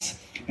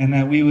and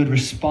that we would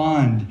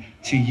respond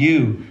to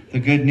you, the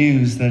good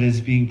news that is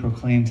being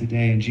proclaimed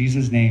today. In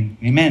Jesus' name,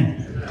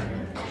 amen.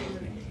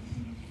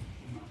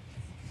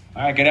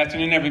 All right, good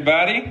afternoon,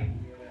 everybody.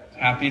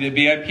 Happy to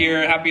be up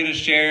here, happy to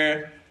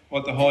share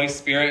what the Holy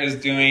Spirit is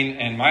doing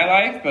in my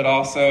life, but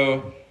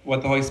also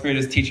what the Holy Spirit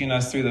is teaching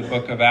us through the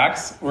book of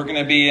Acts. We're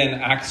going to be in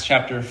Acts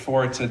chapter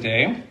 4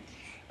 today.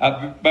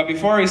 But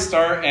before we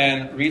start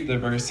and read the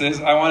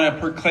verses, I want to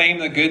proclaim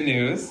the good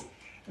news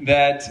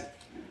that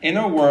in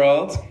a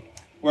world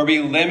where we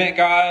limit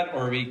God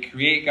or we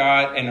create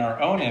God in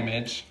our own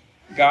image,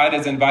 God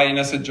is inviting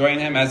us to join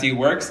him as he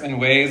works in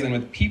ways and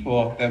with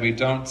people that we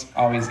don't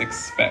always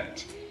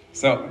expect.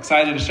 So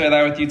excited to share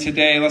that with you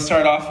today. Let's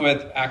start off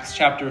with Acts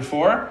chapter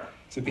 4.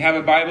 So if you have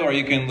a Bible, or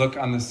you can look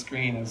on the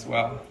screen as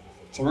well.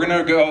 So we're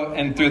going to go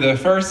in through the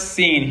first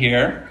scene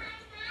here,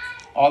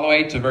 all the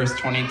way to verse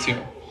 22.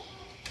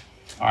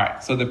 All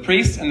right, so the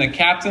priest and the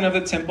captain of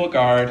the temple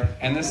guard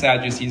and the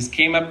Sadducees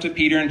came up to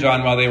Peter and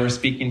John while they were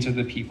speaking to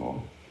the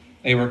people.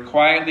 They were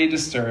quietly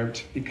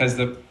disturbed because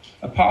the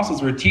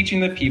apostles were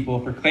teaching the people,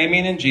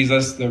 proclaiming in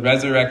Jesus the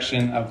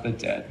resurrection of the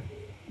dead.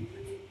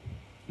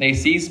 They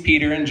seized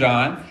Peter and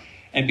John,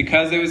 and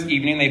because it was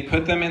evening, they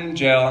put them in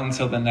jail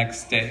until the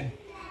next day.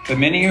 But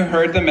many who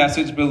heard the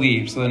message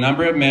believed, so the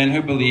number of men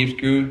who believed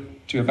grew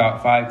to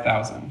about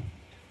 5,000.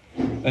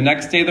 The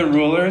next day, the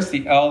rulers,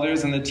 the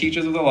elders, and the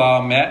teachers of the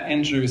law met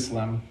in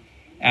Jerusalem.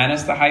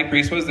 Annas the high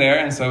priest was there,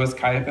 and so was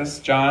Caiaphas,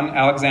 John,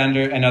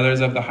 Alexander, and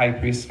others of the high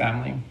priest's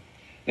family.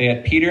 They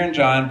had Peter and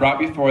John brought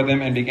before them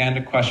and began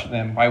to question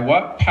them. By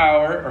what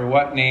power or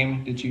what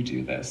name did you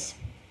do this?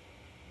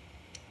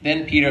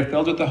 Then Peter,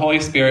 filled with the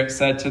Holy Spirit,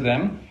 said to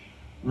them,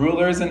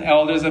 rulers and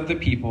elders of the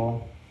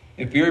people,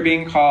 if you are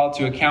being called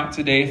to account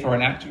today for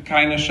an act of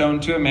kindness shown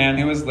to a man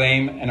who was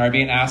lame and are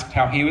being asked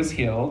how he was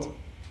healed,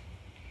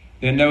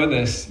 then know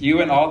this,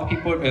 you and all the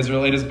people of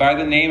Israel, it is by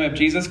the name of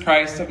Jesus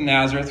Christ of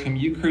Nazareth, whom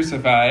you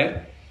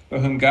crucified, but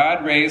whom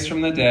God raised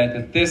from the dead,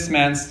 that this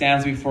man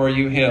stands before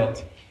you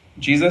healed.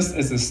 Jesus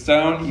is the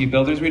stone you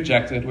builders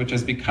rejected, which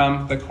has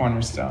become the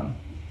cornerstone.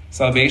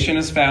 Salvation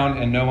is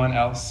found in no one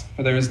else,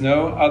 for there is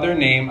no other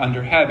name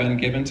under heaven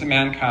given to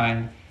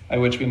mankind by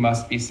which we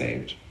must be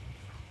saved.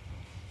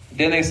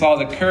 Then they saw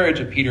the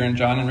courage of Peter and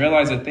John and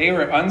realized that they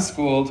were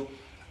unschooled,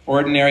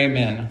 ordinary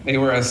men. They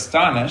were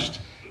astonished,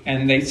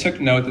 and they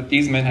took note that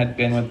these men had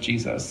been with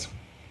Jesus.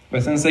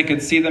 But since they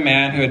could see the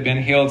man who had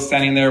been healed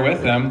standing there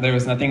with them, there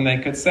was nothing they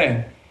could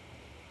say.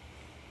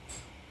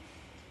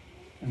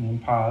 And then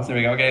pause. There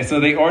we go. Okay, so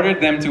they ordered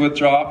them to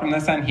withdraw from the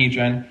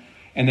Sanhedrin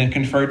and then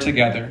confer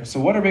together. So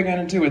what are we going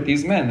to do with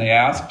these men? They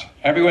asked.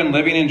 Everyone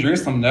living in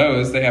Jerusalem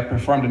knows they have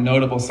performed a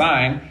notable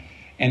sign,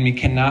 and we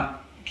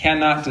cannot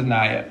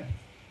deny it.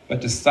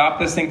 But to stop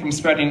this thing from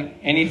spreading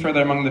any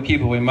further among the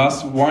people, we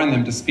must warn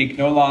them to speak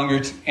no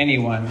longer to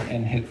anyone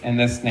in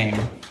this name.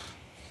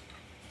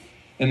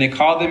 Then they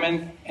called them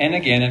in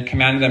again and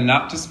commanded them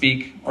not to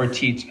speak or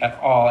teach at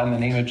all in the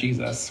name of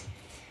Jesus.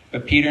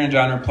 But Peter and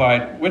John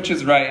replied, which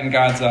is right in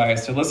God's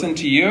eyes, to listen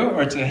to you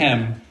or to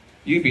him?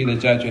 You be the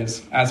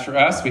judges. As for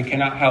us, we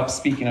cannot help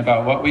speaking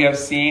about what we have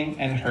seen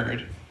and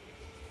heard.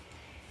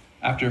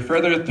 After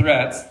further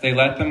threats, they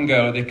let them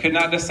go. They could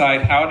not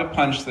decide how to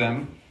punish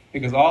them,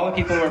 because all the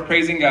people were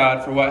praising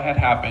God for what had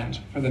happened.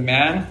 For the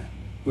man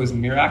who was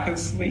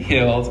miraculously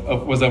healed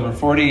was over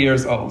 40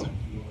 years old.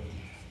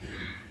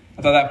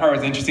 I thought that part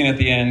was interesting at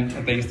the end,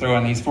 that they throw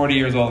in, he's 40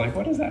 years old. Like,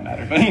 what does that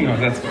matter? But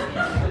that's good.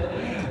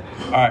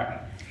 All right.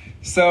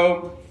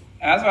 So,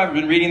 as I've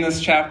been reading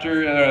this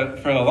chapter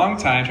for a long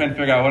time, trying to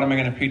figure out what am I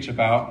going to preach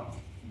about,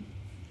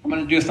 I'm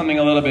going to do something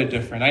a little bit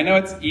different. I know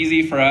it's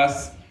easy for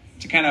us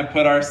to kind of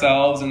put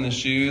ourselves in the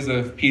shoes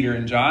of Peter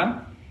and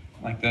John,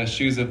 like the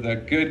shoes of the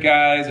good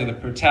guys or the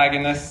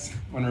protagonists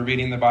when we're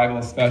reading the Bible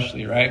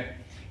especially, right?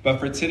 But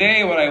for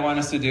today, what I want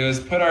us to do is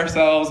put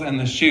ourselves in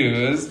the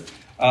shoes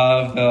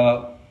of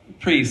the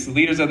priests, the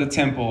leaders of the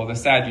temple, the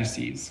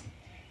Sadducees.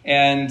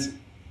 And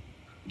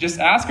just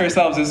ask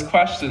ourselves this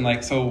question,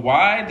 like, so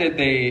why did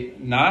they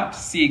not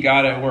see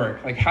God at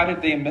work? Like, how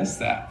did they miss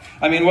that?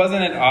 I mean,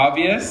 wasn't it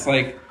obvious?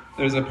 Like,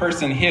 there's a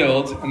person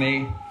healed,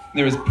 and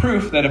there was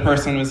proof that a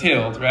person was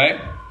healed, right?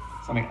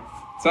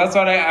 So that's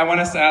what I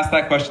want us to ask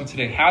that question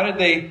today. How did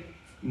they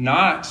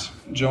not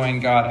join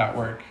God at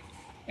work?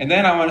 And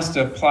then I want us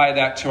to apply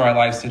that to our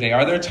lives today.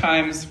 Are there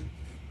times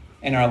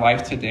in our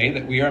life today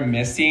that we are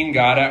missing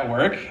God at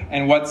work?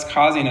 And what's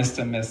causing us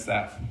to miss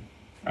that?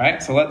 All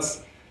right, so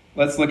let's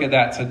look at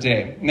that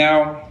today.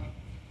 Now,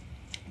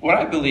 what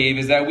I believe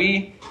is that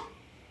we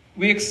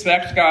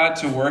expect God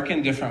to work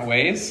in different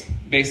ways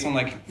based on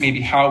like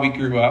maybe how we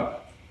grew up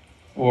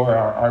or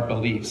our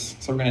beliefs.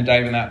 So we're going to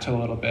dive in that a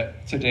little bit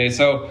today.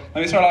 So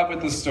let me start off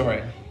with the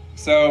story.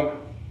 So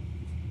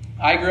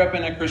I grew up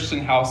in a Christian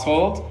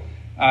household.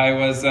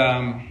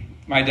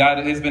 My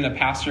dad has been a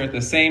pastor at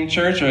the same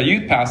church, or a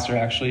youth pastor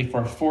actually,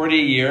 for 40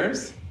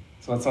 years.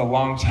 So that's a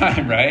long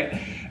time, right?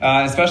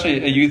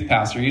 Especially a youth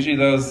pastor. Usually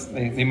those,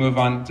 they move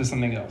on to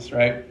something else,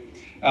 right?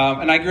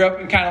 And I grew up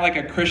in kind of like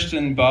a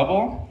Christian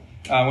bubble.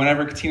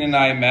 whenever Katina and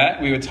I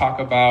met, we would talk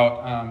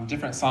about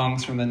different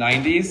songs from the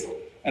 90s.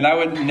 And I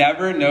would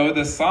never know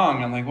this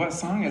song. I'm like, what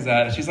song is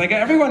that? She's like,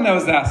 everyone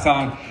knows that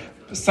song.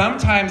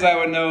 Sometimes I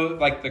would know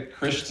like the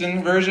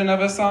Christian version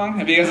of a song.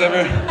 Have you guys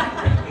ever,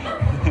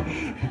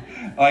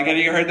 have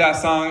you heard that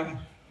song?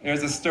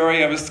 There's a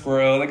story of a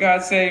squirrel that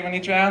God saved when he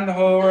drowned the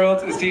whole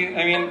world. That's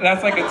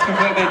like a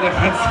completely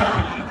different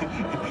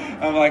song.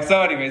 I'm like,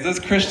 so anyways, this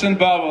Christian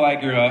bubble I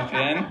grew up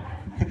in.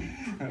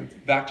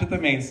 Back to the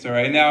main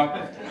story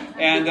now.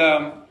 And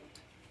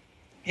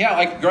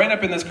like growing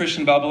up in this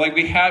Christian bubble, like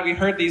we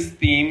heard these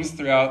themes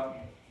throughout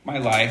my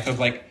life of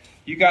like,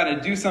 you got to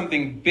do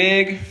something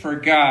big for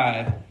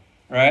God,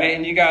 right?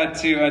 And you got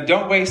to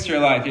don't waste your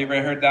life. You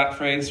ever heard that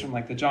phrase from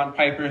like the John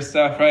Piper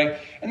stuff, right?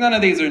 And none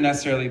of these are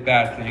necessarily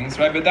bad things,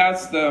 right? But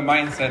that's the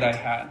mindset I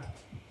had.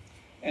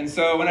 And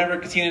so whenever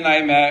Katina and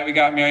I met, we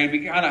got married,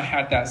 we kind of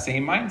had that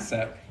same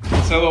mindset.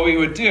 So what we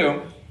would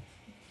do,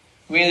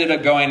 we ended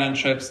up going on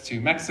trips to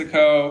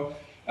Mexico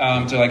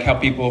to like help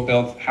people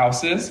build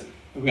houses.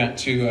 We went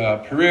to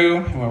Peru,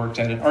 and we worked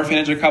at an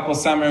orphanage a couple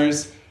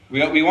summers.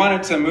 We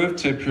wanted to move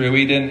to Peru.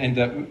 We didn't end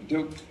up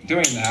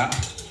doing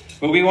that.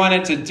 But we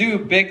wanted to do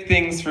big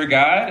things for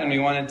God, and we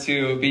wanted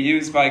to be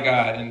used by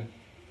God and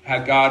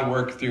have God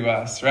work through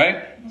us,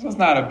 right? This was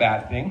not a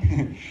bad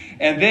thing.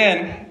 And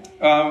then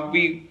have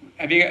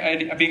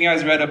you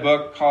guys read a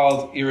book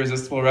called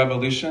Irresistible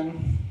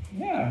Revolution?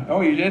 Yeah.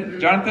 Oh, you did?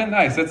 Jonathan?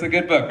 Nice. That's a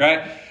good book,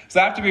 right? So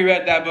after we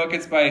read that book,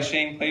 it's by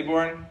Shane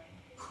Claiborne.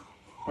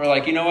 We're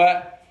like, you know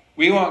what?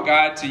 We want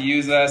God to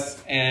use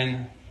us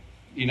in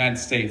the United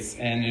States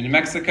and in New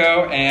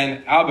Mexico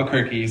and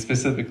Albuquerque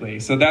specifically.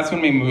 So that's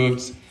when we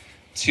moved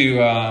to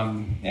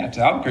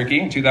Albuquerque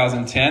in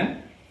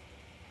 2010.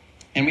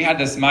 And we had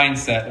this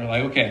mindset. We're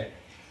like, okay,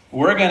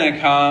 we're going to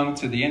come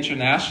to the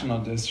International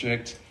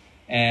District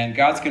and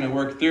God's going to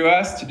work through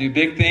us to do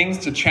big things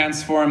to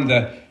transform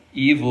the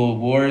evil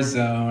war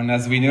zone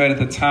as we knew it at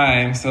the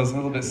time. So it's a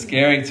little bit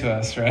scary to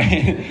us, right?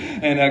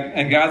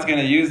 and God's going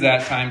to use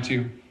that time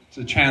to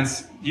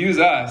use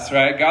us,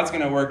 right? God's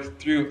going to work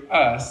through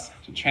us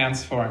to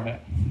transform it.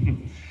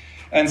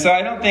 And so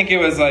I don't think it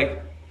was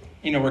like,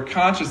 we're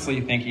consciously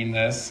thinking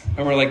this,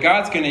 but we're like,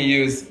 God's going to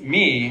use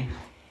me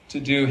to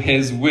do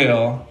his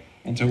will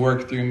and to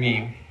work through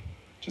me.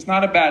 Which is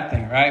not a bad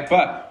thing, right?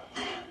 But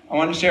I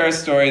want to share a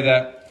story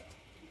that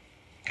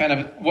kind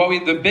of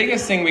the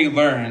biggest thing we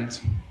learned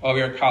while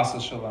we were at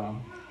Casa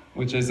Shalom,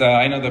 which is,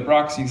 I know the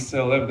Brocks, you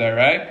still live there,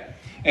 right?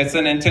 It's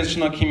an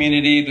intentional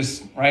community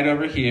just right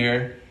over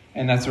here.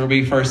 And that's where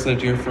we first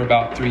lived here for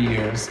about 3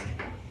 years.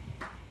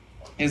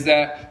 Is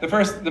that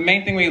the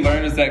main thing we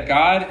learned is that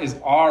God is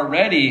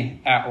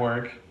already at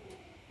work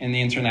in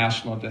the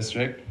International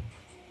District.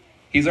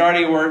 He's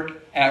already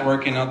at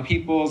work in other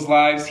people's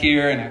lives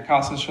here and at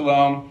Casa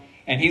Shalom,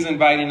 and he's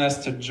inviting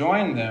us to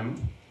join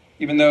them,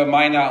 even though it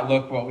might not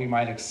look what we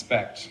might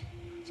expect.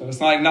 So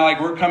it's not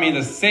like we're coming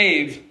to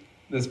save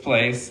this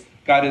place.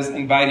 God is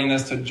inviting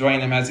us to join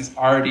him as he's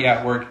already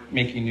at work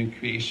making new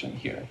creation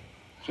here.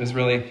 Which is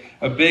really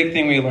a big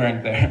thing we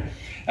learned there.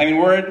 I mean,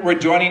 we're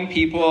joining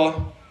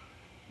people,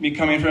 me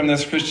coming from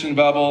this Christian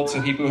bubble,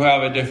 to people who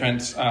have a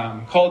different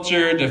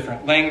culture,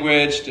 different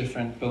language,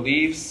 different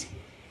beliefs,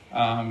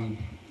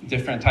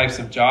 different types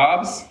of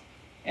jobs.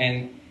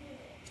 And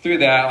through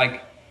that,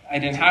 I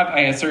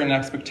had certain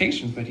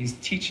expectations, but he's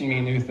teaching me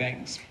new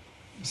things.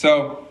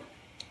 So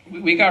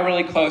we got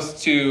really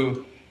close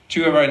to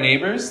two of our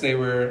neighbors. They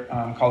were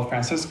called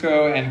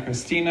Francisco and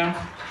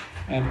Christina.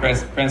 And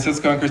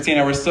Francisco and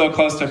Christina, we're still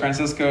close to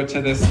Francisco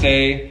to this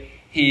day.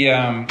 He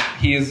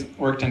has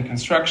worked in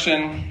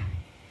construction.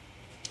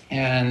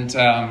 And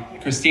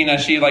Christina,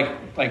 she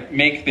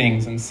make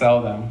things and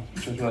sell them,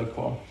 which was really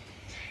cool.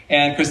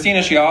 And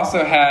Christina, she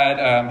also had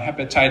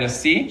hepatitis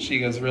C. She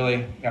got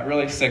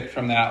really sick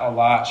from that a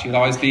lot. She would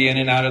always be in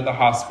and out of the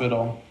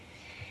hospital.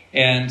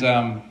 And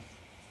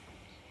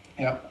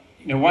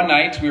one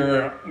night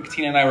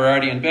Christina and I were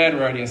already in bed, we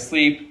were already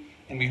asleep,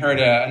 and we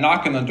heard a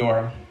knock on the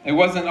door. It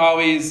wasn't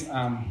always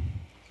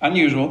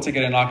unusual to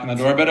get a knock on the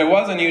door, but it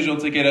was unusual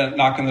to get a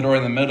knock on the door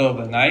in the middle of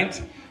the night.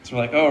 So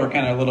we're like, we're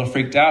kind of a little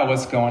freaked out.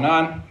 What's going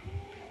on?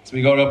 So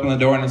we go to open the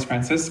door, and it's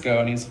Francisco,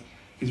 and he's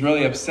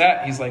really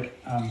upset. He's like,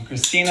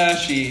 Christina,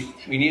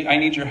 I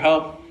need your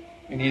help.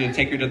 We need to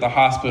take her to the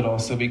hospital.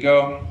 So we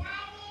go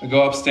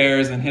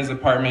upstairs in his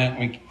apartment.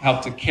 We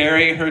help to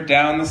carry her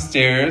down the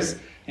stairs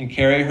and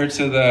carry her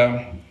to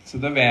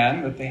the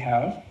van that they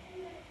have.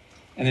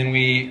 And then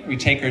we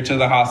take her to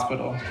the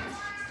hospital.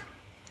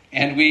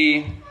 And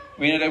we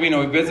ended up,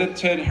 we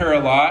visited her a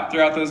lot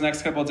throughout those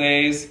next couple of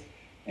days.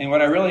 And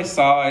what I really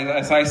saw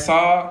is I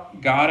saw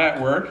God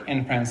at work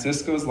in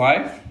Francisco's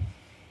life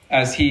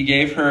as he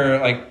gave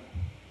her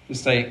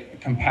just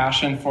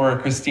compassion for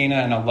Christina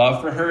and a love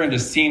for her, and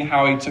just seeing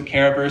how he took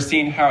care of her,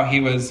 seeing how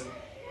he was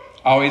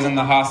always in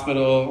the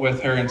hospital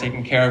with her and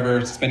taking care of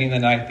her, spending the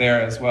night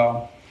there as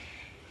well.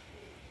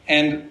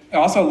 And I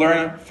also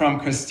learned from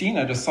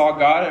Christina, just saw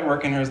God at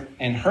work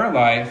in her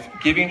life,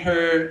 giving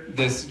her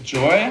this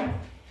joy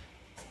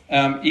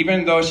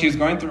even though she was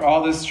going through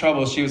all this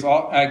trouble, she was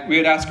all like, we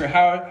would ask her,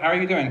 how are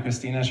you doing,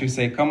 Christina? She would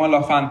say, como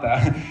la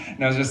Fanta.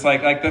 And it was just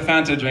like the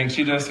Fanta drink.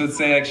 She just would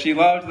say, like, she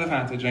loved the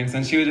Fanta drinks.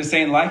 And she was just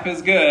saying life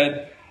is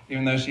good,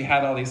 even though she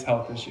had all these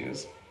health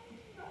issues.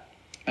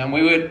 And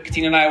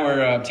Katina and I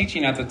were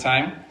teaching at the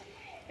time,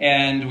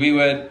 and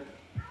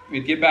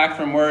we'd get back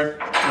from work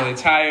really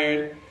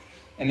tired,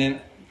 and then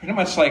pretty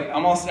much like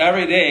almost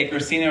every day,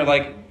 Christina would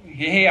like,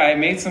 hey, I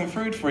made some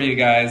food for you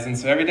guys. And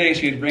so every day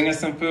she'd bring us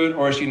some food,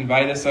 or she'd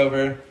invite us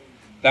over.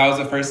 That was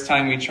the first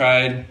time we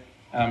tried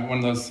one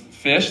of those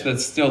fish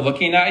that's still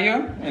looking at you,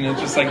 and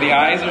it's just like the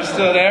eyes are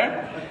still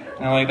there.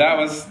 And I'm like, that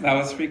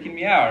was freaking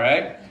me out,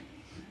 right?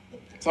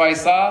 So I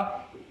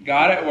saw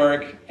God at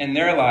work in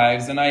their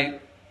lives, and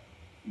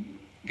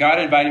God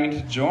invited me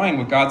to join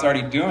what God's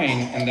already doing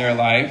in their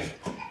life,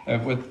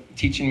 with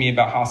teaching me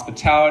about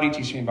hospitality,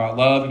 teaching me about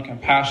love and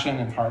compassion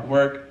and hard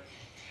work.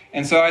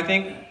 And so I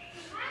think,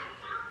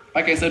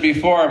 like I said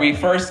before, we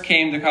first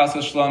came to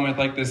Casa Shalom with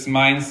like this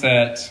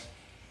mindset,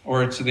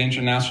 or to the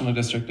International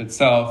District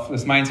itself,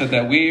 this mindset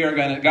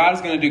that God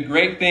is going to do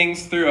great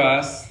things through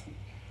us.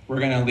 We're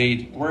going to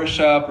lead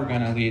worship, we're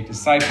going to lead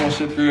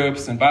discipleship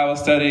groups and Bible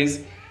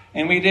studies.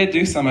 And we did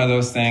do some of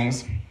those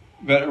things,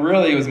 but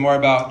really it was more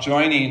about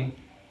joining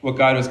what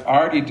God was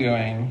already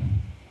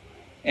doing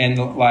in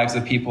the lives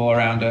of people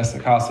around us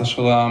at Casa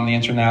Shalom, the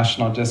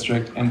International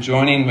District, and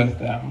joining with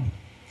them.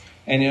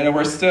 And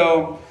we're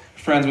still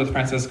friends with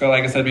Francisco.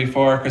 Like I said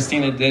before,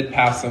 Christina did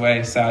pass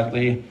away,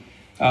 sadly.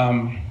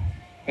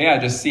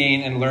 Just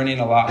seeing and learning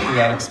a lot through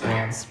that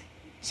experience.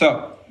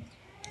 So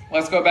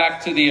let's go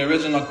back to the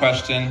original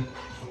question.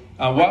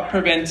 What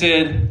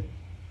prevented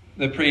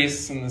the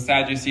priests and the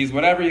Sadducees,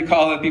 whatever you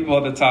call the people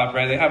at the top,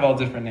 right? They have all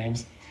different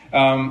names.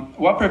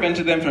 What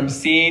prevented them from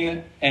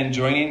seeing and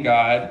joining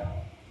God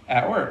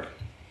at work?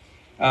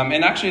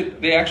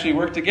 They actually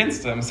worked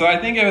against them. So I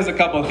think it was a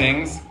couple of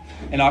things.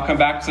 And I'll come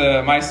back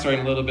to my story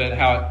in a little bit,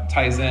 how it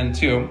ties in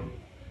too.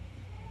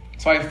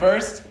 So I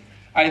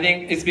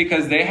think it's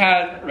because they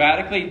had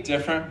radically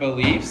different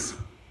beliefs,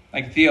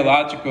 like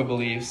theological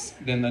beliefs,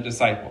 than the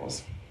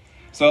disciples.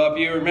 So if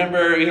you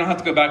remember, you don't have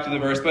to go back to the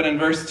verse, but in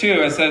verse 2,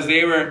 it says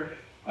they were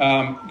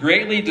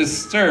greatly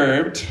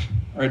disturbed,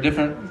 or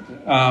different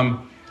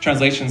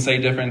translations say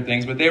different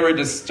things, but they were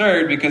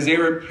disturbed because they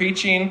were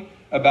preaching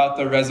about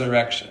the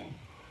resurrection.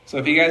 So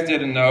if you guys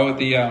didn't know,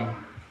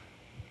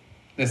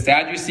 the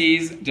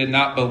Sadducees did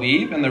not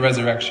believe in the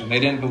resurrection. They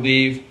didn't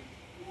believe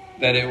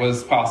that it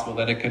was possible,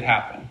 that it could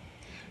happen.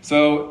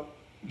 So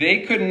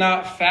they could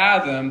not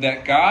fathom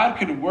that God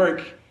could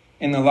work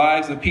in the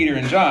lives of Peter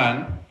and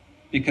John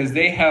because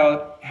they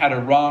had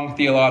a wrong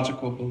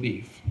theological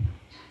belief.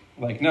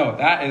 Like, no,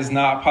 that is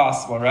not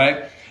possible,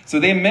 right? So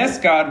they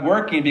missed God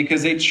working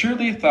because they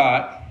truly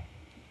thought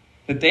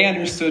that they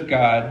understood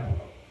God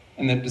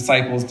and the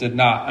disciples did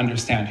not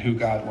understand who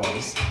God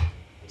was.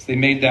 So they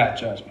made that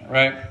judgment,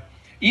 right?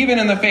 Even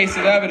in the face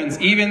of evidence,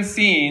 even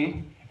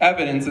seeing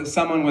evidence that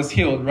someone was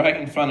healed right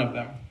in front of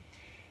them.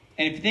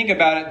 And if you think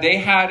about it, they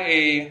had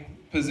a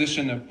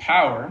position of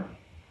power,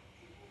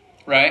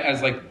 right?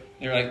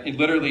 They're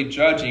literally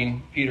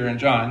judging Peter and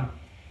John.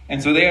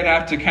 And so they would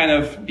have to kind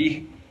of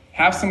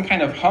have some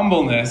kind of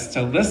humbleness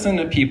to listen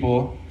to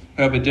people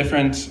who have a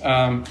different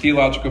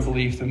theological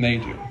belief than they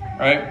do,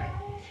 right?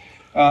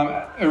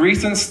 A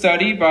recent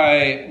study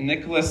by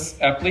Nicholas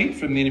Epley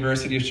from the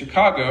University of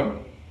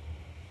Chicago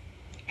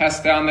has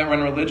found that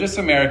when religious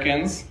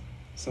Americans,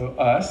 so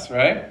us,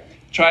 right,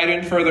 try to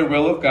infer the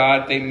will of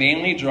God, they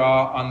mainly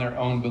draw on their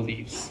own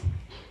beliefs.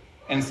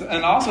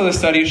 And also the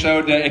study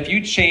showed that if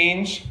you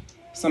change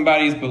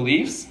somebody's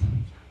beliefs,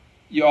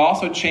 you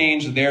also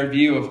change their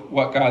view of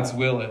what God's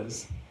will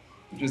is,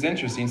 which is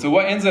interesting. So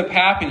what ends up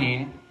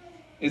happening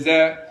is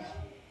that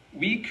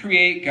we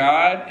create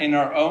God in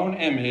our own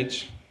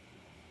image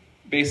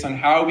based on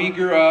how we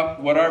grew up,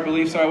 what our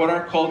beliefs are, what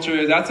our culture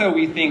is. That's how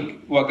we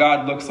think what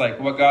God looks like,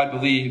 what God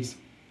believes,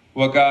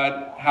 how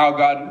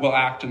God will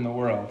act in the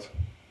world,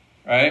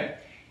 right?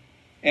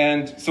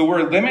 And so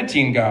we're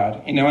limiting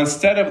God.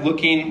 Instead of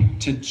looking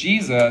to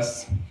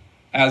Jesus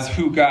as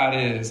who God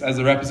is, as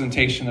a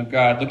representation of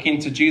God, looking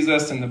to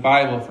Jesus in the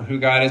Bible for who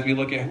God is, we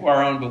look at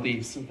our own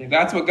beliefs and think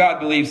that's what God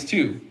believes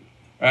too,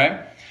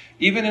 right?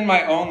 Even in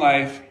my own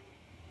life,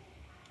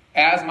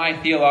 as my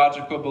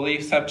theological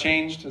beliefs have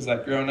changed, as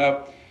I've grown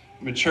up,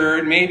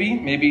 matured,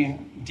 maybe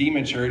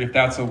dematured, if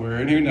that's a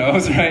word, who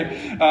knows,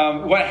 right?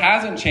 What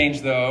hasn't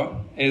changed,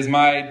 though, is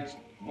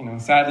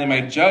sadly,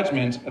 my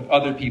judgment of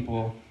other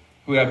people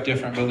who have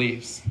different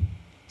beliefs.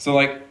 So,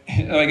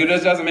 it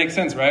just doesn't make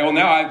sense, right? Well,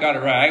 now I've got it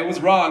right. I was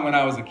wrong when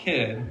I was a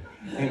kid.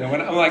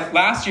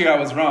 Last year I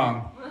was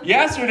wrong.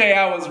 Yesterday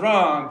I was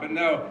wrong, but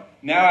no,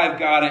 now I've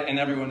got it and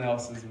everyone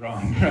else is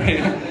wrong,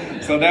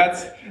 right? So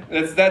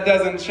that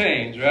doesn't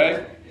change,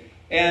 right?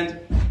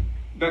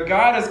 But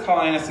God is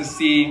calling us to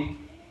see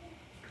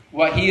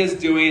what he is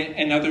doing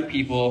in other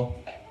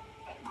people,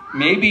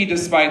 maybe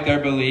despite their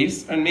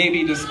beliefs, or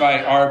maybe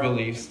despite our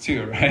beliefs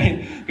too,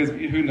 right? Because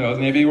who knows,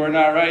 maybe we're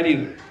not right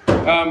either.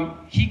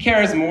 He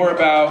cares more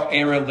about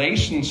a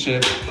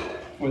relationship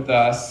with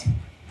us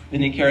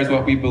than he cares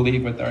what we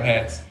believe with our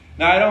heads.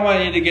 Now, I don't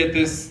want you to get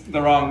this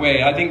the wrong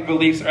way. I think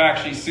beliefs are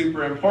actually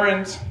super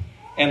important,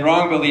 and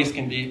wrong beliefs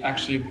can be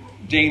actually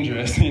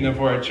dangerous,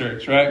 for a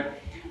church, right?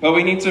 But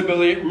we need to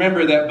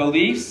remember that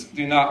beliefs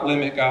do not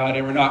limit God,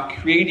 and we're not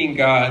creating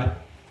God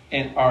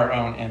in our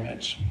own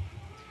image.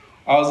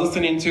 I was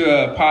listening to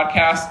a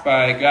podcast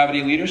by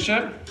Gravity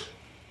Leadership,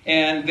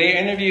 and they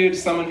interviewed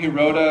someone who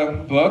wrote a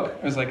book.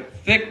 It was like a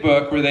thick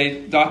book where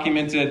they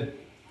documented,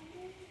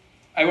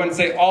 I wouldn't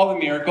say all the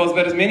miracles,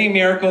 but as many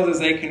miracles as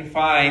they can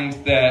find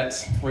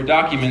that were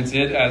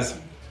documented as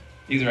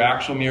these are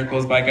actual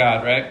miracles by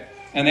God, right?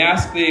 And they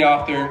asked the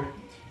author,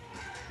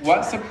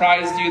 what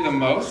surprised you the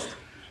most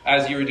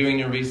as you were doing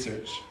your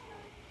research?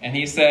 And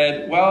he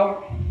said,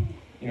 well,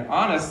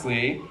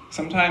 honestly,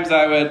 sometimes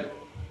I would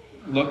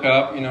look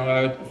up,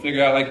 I would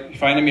figure out,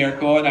 find a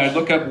miracle, and I would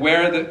look up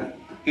where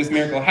this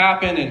miracle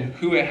happened and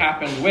who it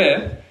happened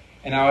with,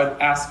 and I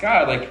would ask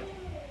God,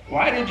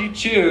 why did you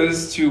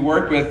choose to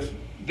work with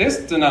this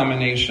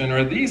denomination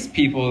or these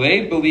people?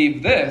 They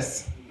believe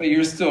this, but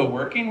you're still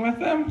working with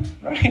them,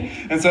 right?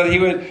 And so he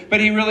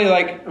really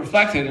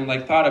reflected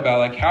and thought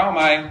about how am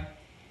I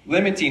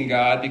limiting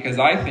God because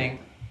I think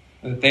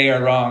that they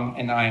are wrong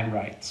and I am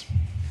right.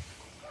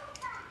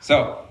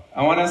 So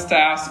I want us to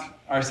ask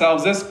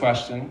ourselves this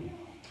question.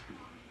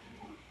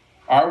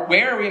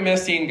 Where are we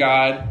missing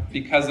God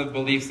because of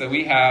beliefs that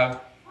we have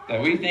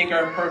that we think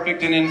are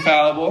perfect and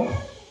infallible?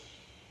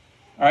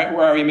 All right,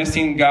 where are we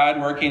missing God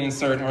working in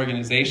certain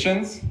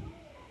organizations?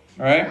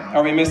 All right,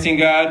 are we missing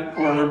God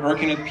or we're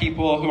working with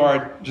people who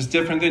are just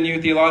different than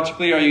you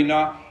theologically? Are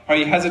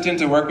you hesitant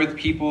to work with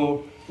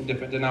people with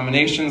different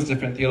denominations,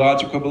 different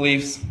theological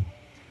beliefs?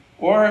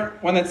 Or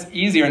one that's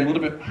easier and a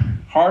little bit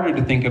harder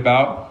to think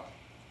about,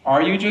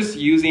 are you just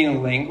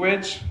using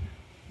language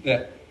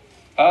that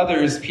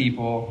others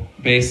people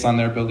based on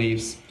their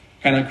beliefs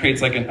kind of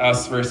creates an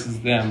us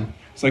versus them?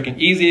 So an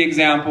easy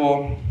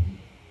example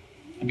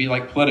would be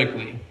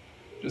politically.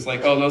 Just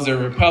those are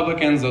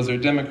Republicans, those are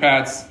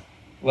Democrats,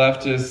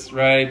 leftists,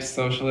 right,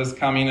 socialists,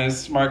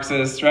 communists,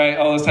 Marxists, right?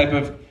 All those type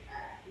of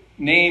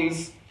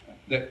names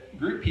that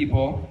group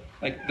people,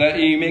 that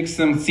makes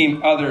them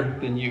seem other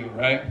than you,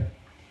 right?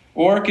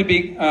 Or it could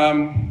be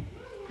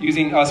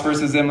using us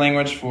versus them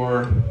language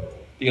for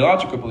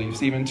theological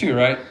beliefs even too,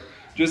 right?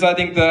 Just I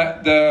think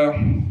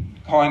the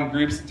calling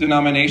groups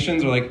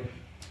denominations or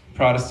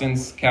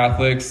Protestants,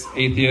 Catholics,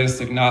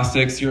 atheists,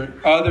 agnostics, you're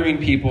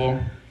othering people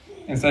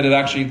instead of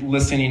actually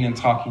listening and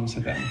talking to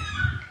them.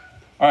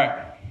 All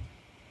right.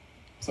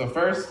 So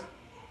first,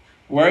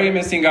 where are you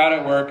missing God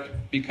at work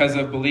because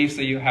of beliefs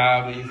that you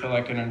have that you feel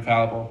are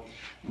infallible?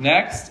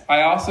 Next,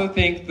 I also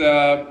think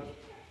the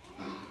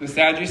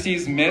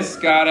Sadducees miss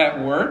God at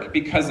work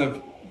because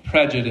of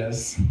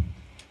prejudice.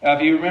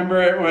 If you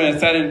remember when it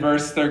said in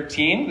verse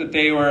 13 that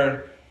they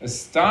were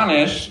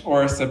astonished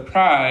or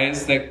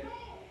surprised that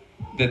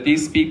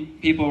these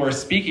people were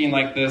speaking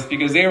like this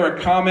because they were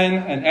common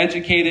and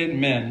educated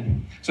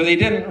men. So they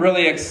didn't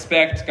really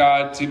expect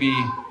God to be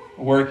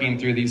working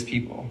through these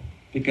people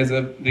because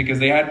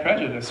they had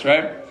prejudice,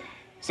 right?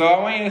 So I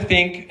want you to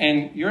think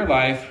in your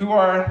life, who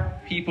are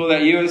people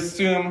that you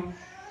assume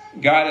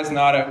God is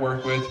not at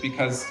work with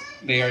because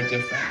they are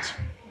different?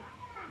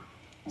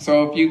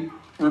 So if you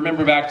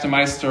remember back to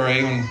my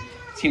story when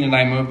Tina and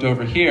I moved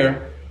over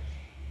here,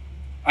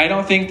 I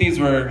don't think these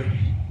were,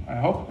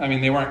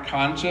 they weren't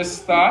conscious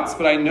thoughts,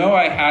 but I know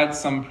I had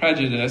some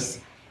prejudice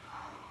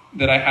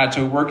that I had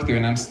to work through,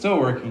 and I'm still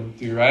working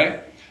through,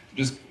 right?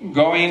 Just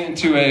going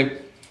into a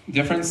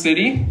different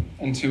city,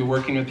 into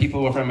working with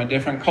people from a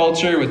different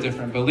culture, with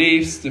different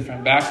beliefs,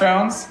 different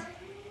backgrounds,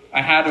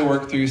 I had to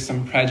work through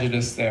some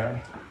prejudice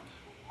there.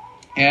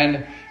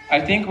 And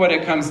I think what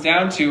it comes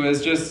down to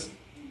is just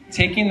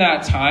taking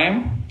that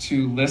time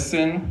to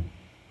listen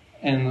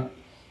and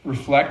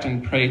reflect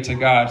and pray to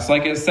God. So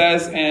it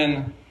says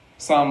in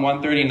Psalm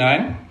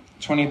 139,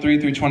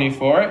 23 through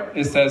 24,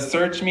 it says,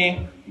 "Search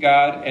me,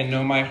 God, and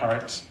know my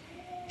heart.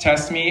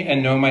 Test me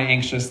and know my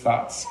anxious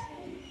thoughts.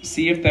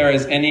 See if there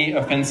is any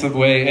offensive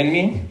way in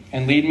me,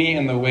 and lead me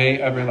in the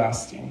way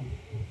everlasting."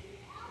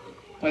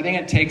 So I think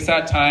it takes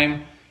that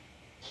time,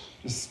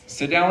 just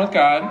sit down with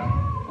God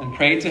and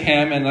pray to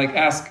him and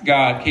ask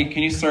God, "Hey,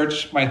 can you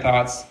search my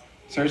thoughts,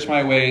 search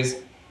my ways?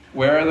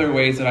 Where are there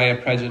ways that I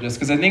have prejudice?"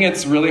 Because I think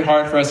it's really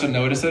hard for us to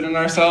notice it in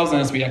ourselves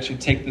unless we actually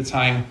take the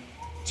time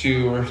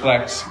to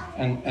reflect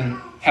and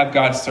have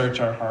God search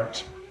our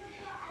heart.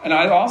 And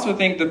I also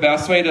think the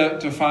best way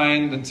to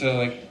find and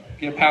to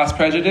get past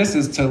prejudice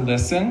is to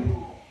listen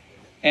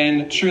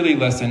and truly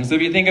listen. So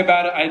if you think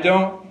about it, I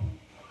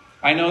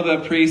know the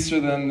priests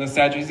or the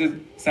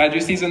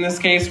Sadducees in this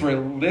case were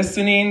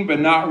listening, but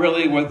not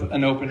really with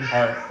an open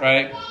heart,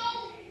 right?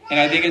 And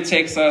I think it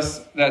takes us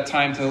that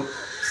time to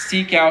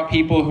seek out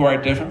people who are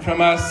different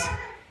from us,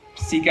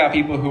 seek out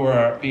people who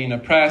are being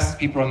oppressed,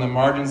 people on the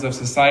margins of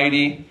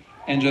society,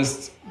 and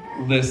just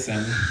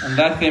listen and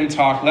let them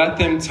talk, let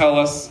them tell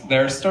us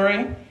their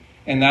story,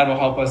 And that will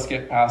help us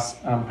get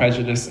past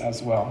prejudice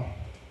as well.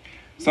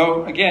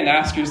 So again,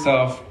 ask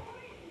yourself,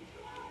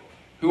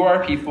 who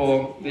are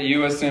people that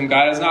you assume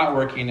God is not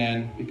working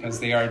in because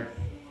they're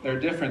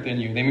different than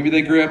you? Maybe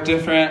they grew up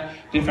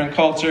different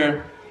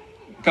culture.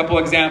 A couple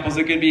examples,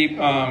 it could be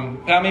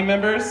family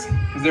members,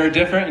 because they're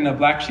different,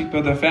 black sheep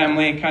of the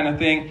family kind of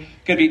thing.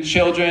 Could be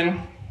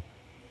children.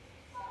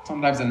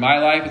 Sometimes in my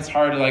life, it's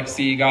hard to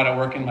see God at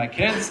work in my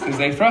kids because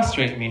they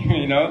frustrate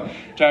me,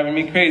 driving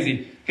me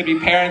crazy. Could be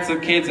parents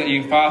of kids that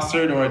you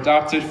fostered or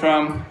adopted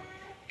from.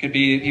 Could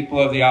be people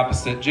of the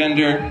opposite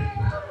gender,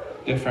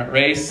 different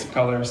race,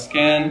 color of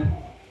skin.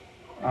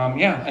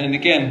 And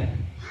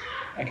again,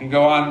 I can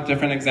go on with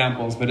different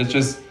examples, but it's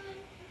just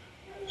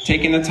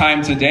taking the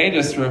time today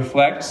just to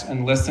reflect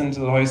and listen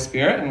to the Holy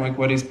Spirit and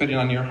what He's putting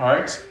on your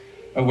heart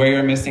of where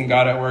you're missing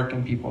God at work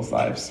in people's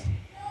lives.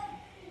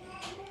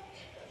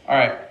 All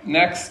right,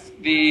 next,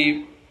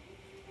 and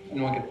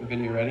we'll get the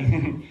video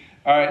ready.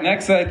 All right,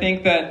 next, I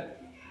think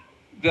that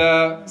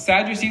the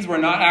Sadducees were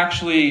not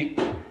actually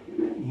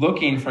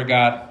looking for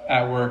God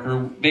at work,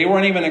 or they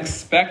weren't even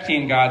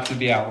expecting God to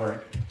be at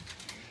work.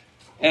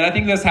 And I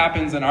think this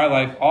happens in our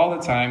life all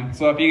the time.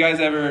 So if you guys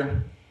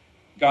ever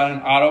got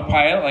an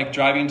autopilot, like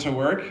driving to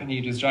work, and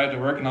you just drive to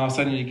work, and all of a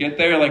sudden you get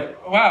there,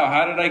 like, wow,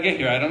 how did I get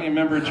here? I don't even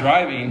remember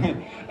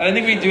driving. I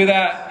think we do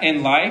that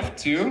in life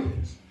too.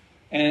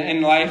 And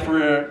in life,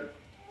 we're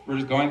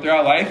just going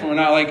throughout life, and we're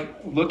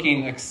not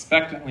looking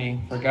expectantly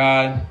for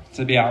God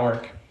to be at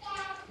work.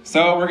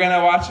 So we're going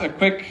to watch a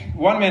quick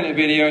 1-minute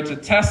video to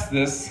test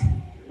this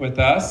with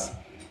us.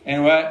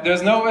 And we're not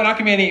going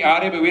to be any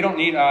audio, but we don't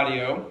need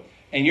audio.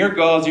 And your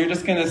goal is you're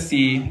just going to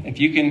see if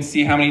you can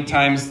see how many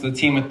times the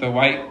team with the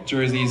white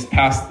jerseys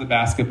passed the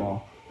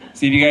basketball.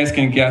 See if you guys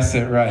can guess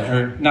it right,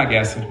 or not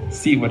guess it,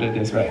 see what it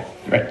is right.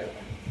 Right.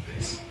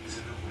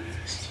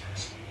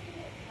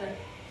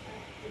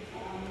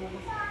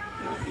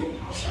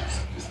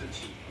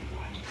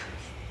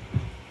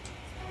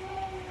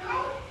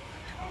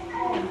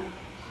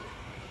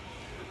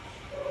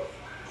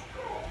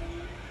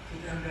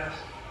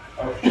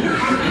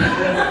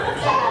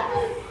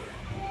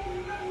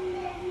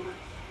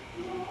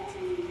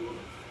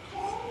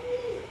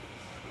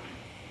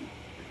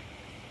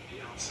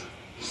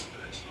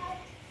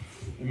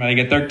 Everybody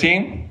get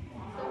 13?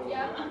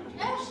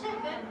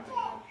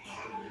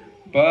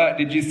 But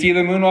did you see the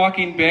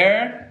moonwalking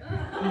bear?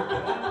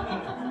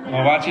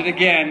 Well, watch it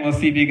again. We'll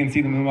see if you can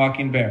see the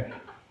moonwalking bear.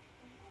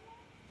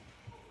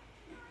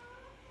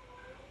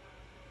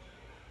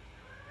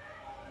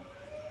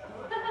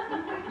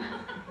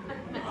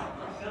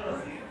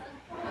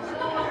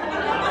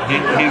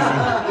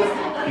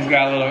 He's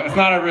got a little... It's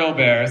not a real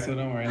bear, so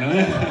don't worry.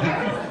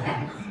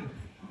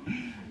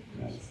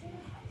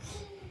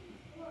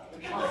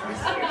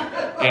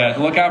 Yeah,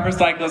 look out for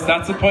cyclists.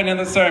 That's the point of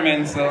the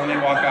sermon, so let me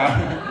walk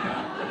out.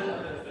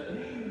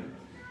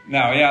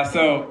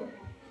 So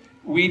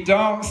we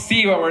don't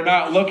see what we're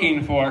not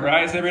looking for,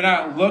 right? So if you're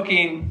not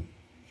looking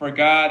for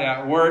God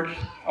at work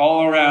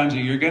all around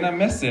you, you're going to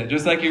miss it,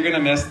 just like you're going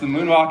to miss the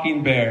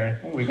moonwalking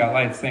bear. Oh, we got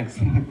lights, thanks.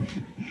 And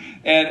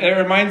it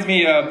reminds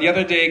me of the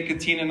other day,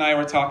 Katina and I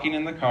were talking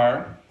in the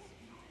car,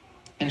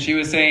 and she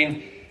was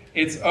saying,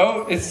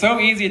 it's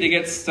so easy to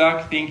get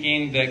stuck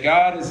thinking that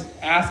God is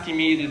asking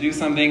me to do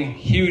something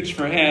huge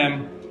for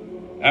Him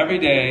every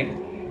day,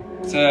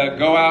 to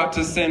go out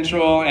to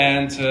Central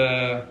and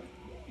to,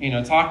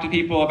 talk to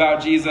people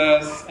about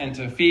Jesus and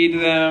to feed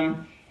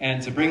them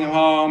and to bring them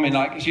home.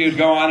 And she would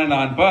go on and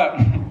on. But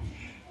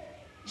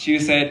she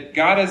said,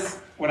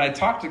 when I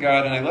talk to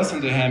God and I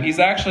listen to Him, He's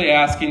actually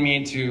asking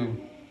me to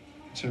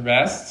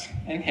rest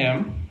in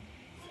Him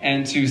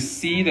and to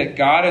see that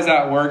God is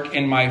at work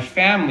in my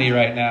family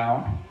right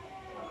now,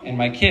 in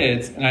my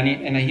kids,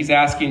 and He's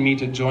asking me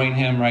to join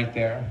Him right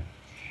there.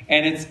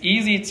 And it's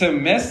easy to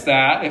miss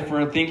that if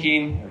we're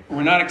thinking,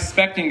 we're not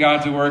expecting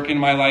God to work in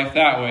my life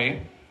that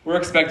way. We're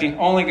expecting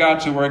only God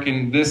to work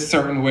in this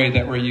certain way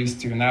that we're used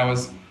to. And that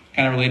was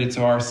kind of related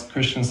to our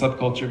Christian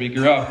subculture we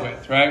grew up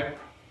with, right?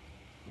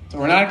 So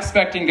we're not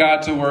expecting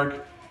God to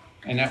work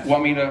and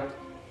want me to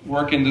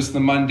work in just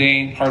the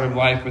mundane part of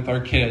life with our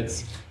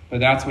kids. But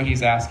that's what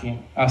He's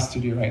asking us to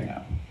do right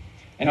now.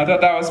 And I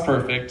thought that was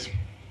perfect.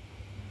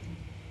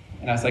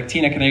 And I was like,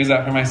 Tina, can I use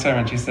that for my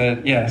sermon? She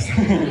said, yes.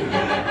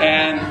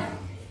 And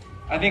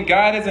I think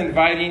God is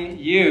inviting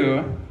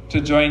you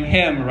to join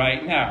Him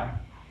right now.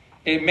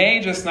 It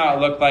may just not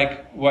look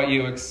like what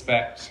you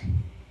expect.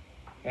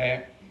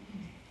 Okay?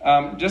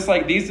 Just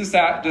like these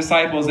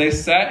disciples, they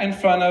sat in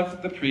front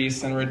of the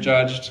priests and were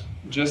judged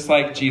just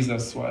like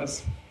Jesus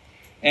was.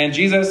 And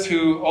Jesus,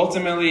 who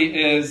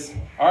ultimately is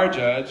our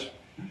judge,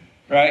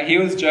 right? He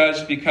was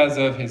judged because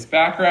of His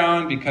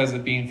background, because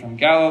of being from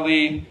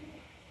Galilee,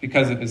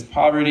 because of His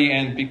poverty,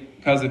 and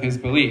because of His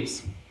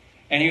beliefs.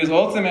 And He was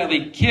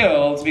ultimately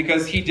killed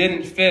because He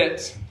didn't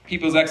fit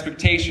people's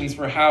expectations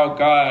for how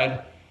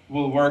God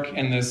will work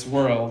in this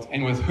world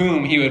and with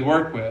whom He would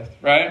work with,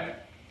 right?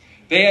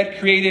 They had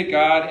created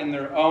God in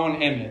their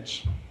own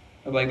image.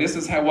 This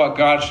is what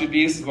God should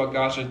be, this is what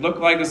God should look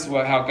like, this is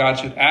how God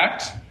should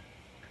act.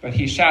 but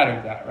he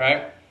shattered that,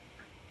 right?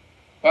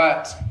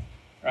 But,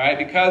 right,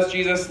 because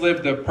Jesus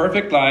lived the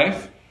perfect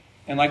life,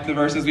 and like the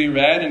verses we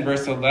read in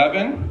verse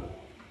 11,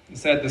 he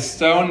said, the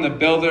stone the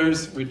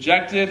builders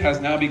rejected has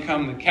now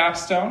become the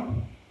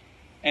capstone.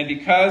 And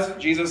because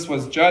Jesus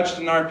was judged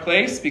in our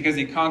place, because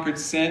he conquered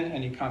sin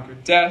and he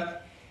conquered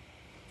death,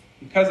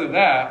 because of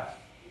that,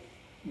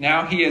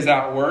 now he is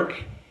at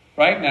work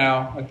right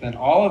now within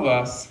all of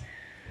us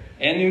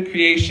in new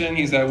creation.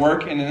 He's at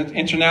work in an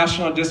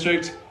international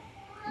district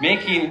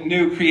making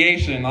new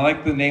creation. I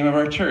like the name of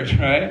our church,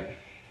 right?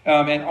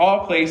 In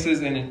all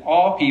places and in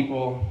all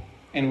people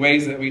in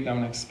ways that we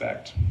don't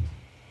expect.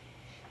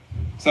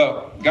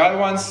 So God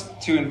wants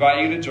to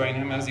invite you to join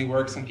him as he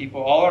works in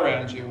people all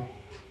around you,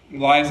 in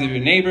the lives of your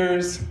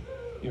neighbors,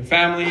 your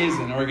families,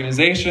 and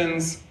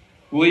organizations.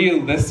 Will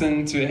you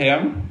listen to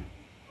him?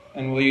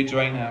 And will you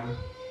join him?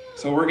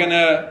 So we're going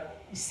to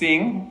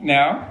sing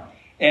now.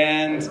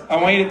 And I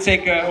want you to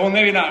take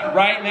maybe not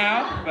right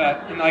now,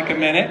 but in like a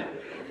minute.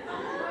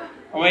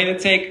 I want you to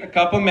take a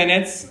couple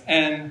minutes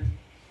and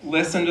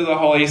listen to the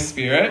Holy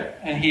Spirit,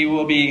 and he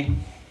will be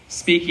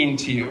speaking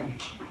to you.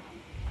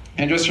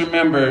 And just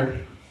remember,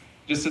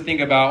 just to think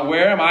about,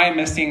 where am I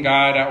missing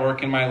God at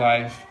work in my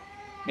life?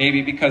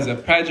 Maybe because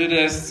of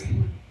prejudice,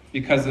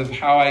 because of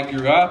how I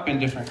grew up in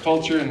different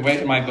culture and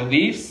my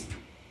beliefs,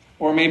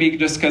 or maybe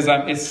just because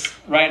it's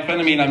right in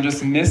front of me and I'm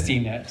just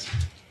missing it.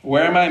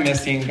 Where am I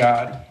missing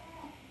God?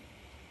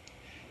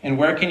 And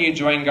where can you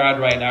join God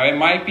right now? It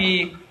might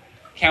be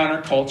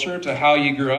counterculture to how you grew up.